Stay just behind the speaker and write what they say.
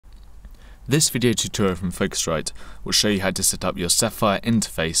This video tutorial from Focusrite will show you how to set up your Saffire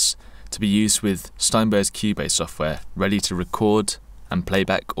interface to be used with Steinberg's Cubase software ready to record and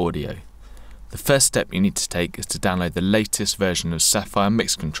playback audio. The first step you need to take is to download the latest version of Saffire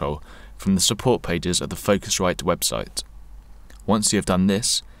Mix Control from the support pages of the Focusrite website. Once you have done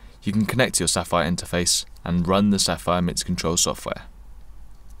this, you can connect to your Saffire interface and run the Saffire Mix Control software.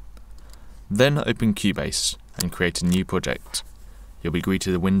 Then open Cubase and create a new project. You'll be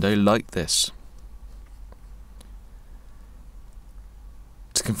greeted a window like this.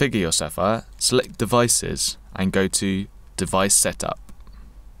 To configure your Saffire, select Devices and go to Device Setup.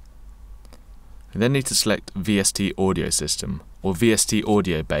 You then need to select VST Audio System or VST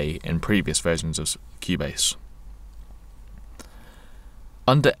Audio Bay in previous versions of Cubase.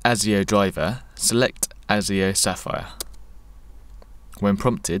 Under ASIO driver, select ASIO Saffire. When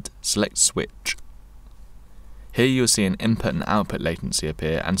prompted, select Switch. Here you will see an input and output latency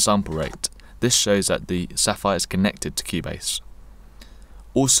appear and sample rate. This shows that the Saffire is connected to Cubase.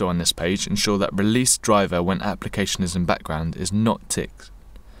 Also on this page, ensure that release driver when application is in background is not ticked,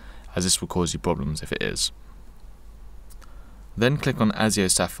 as this will cause you problems if it is. Then click on ASIO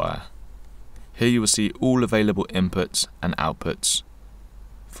Saffire. Here you will see all available inputs and outputs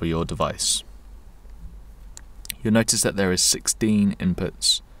for your device. You'll notice that there is 16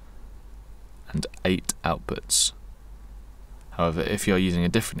 inputs and 8 outputs. However, if you're using a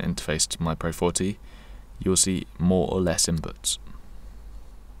different interface to my Pro 40, you'll see more or less inputs.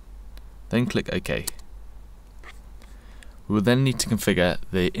 Then click OK. We will then need to configure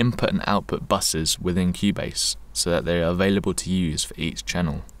the input and output buses within Cubase so that they are available to use for each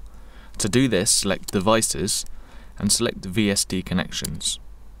channel. To do this, select Devices and select VST Connections.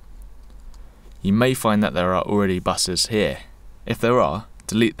 You may find that there are already buses here. If there are,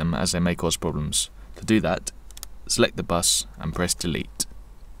 delete them as they may cause problems. To do that, select the bus and press delete.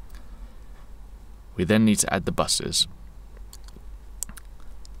 We then need to add the buses.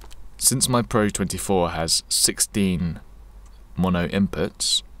 Since my Pro 24 has 16 mono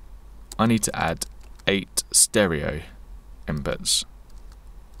inputs, I need to add 8 stereo inputs,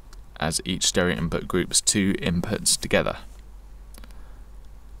 as each stereo input groups 2 inputs together.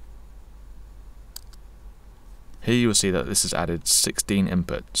 Here you will see that this has added 16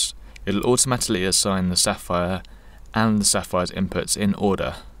 inputs. It will automatically assign the Saffire and the Saffires inputs in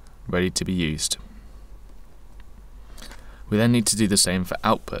order, ready to be used. We then need to do the same for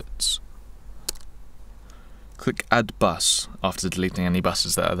outputs. Click Add Bus after deleting any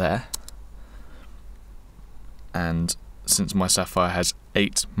buses that are there. And since my Saffire has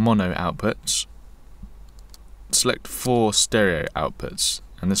 8 mono outputs, select 4 stereo outputs,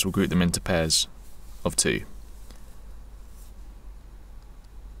 and this will group them into pairs of 2.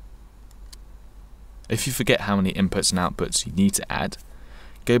 If you forget how many inputs and outputs you need to add,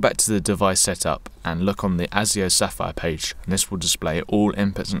 go back to the device setup and look on the ASIO Saffire page, and this will display all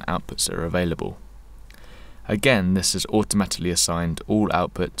inputs and outputs that are available. Again, this has automatically assigned all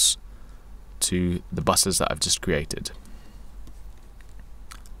outputs to the buses that I've just created.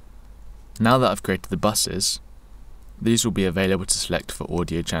 Now that I've created the buses, these will be available to select for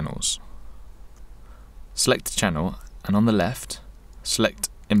audio channels. Select a channel, and on the left, select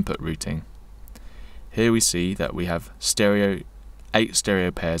Input Routing. Here we see that we have 8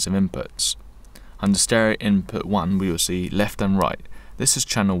 stereo pairs of inputs. Under stereo input 1 we will see left and right. This is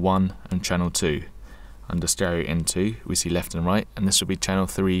channel 1 and channel 2. Under stereo in 2 we see left and right, and this will be channel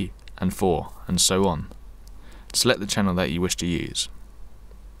 3 and 4, and so on. Select the channel that you wish to use.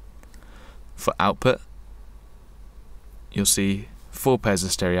 For output, you'll see 4 pairs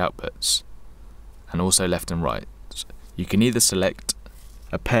of stereo outputs, and also left and right. You can either select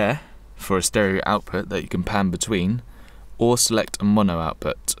a pair for a stereo output that you can pan between, or select a mono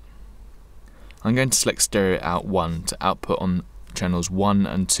output. I'm going to select stereo out 1 to output on channels 1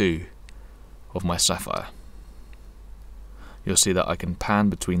 and 2 of my Saffire. You'll see that I can pan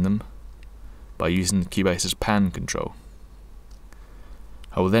between them by using Cubase's pan control.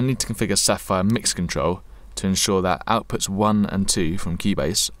 I will then need to configure Saffire Mix Control to ensure that outputs 1 and 2 from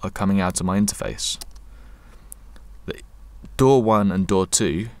Cubase are coming out of my interface. The door 1 and door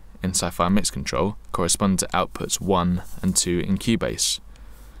 2 in Saffire Mix Control correspond to outputs 1 and 2 in Cubase.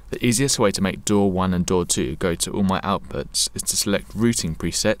 The easiest way to make door 1 and door 2 go to all my outputs is to select Routing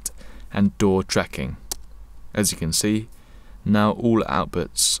Preset and Door Tracking. As you can see, now all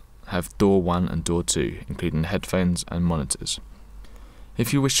outputs have door 1 and door 2, including headphones and monitors.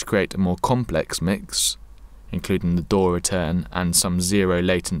 If you wish to create a more complex mix, including the door return and some zero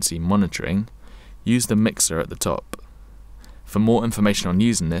latency monitoring, use the mixer at the top. For more information on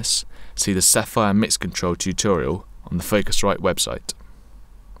using this, see the Saffire Mix Control tutorial on the Focusrite website.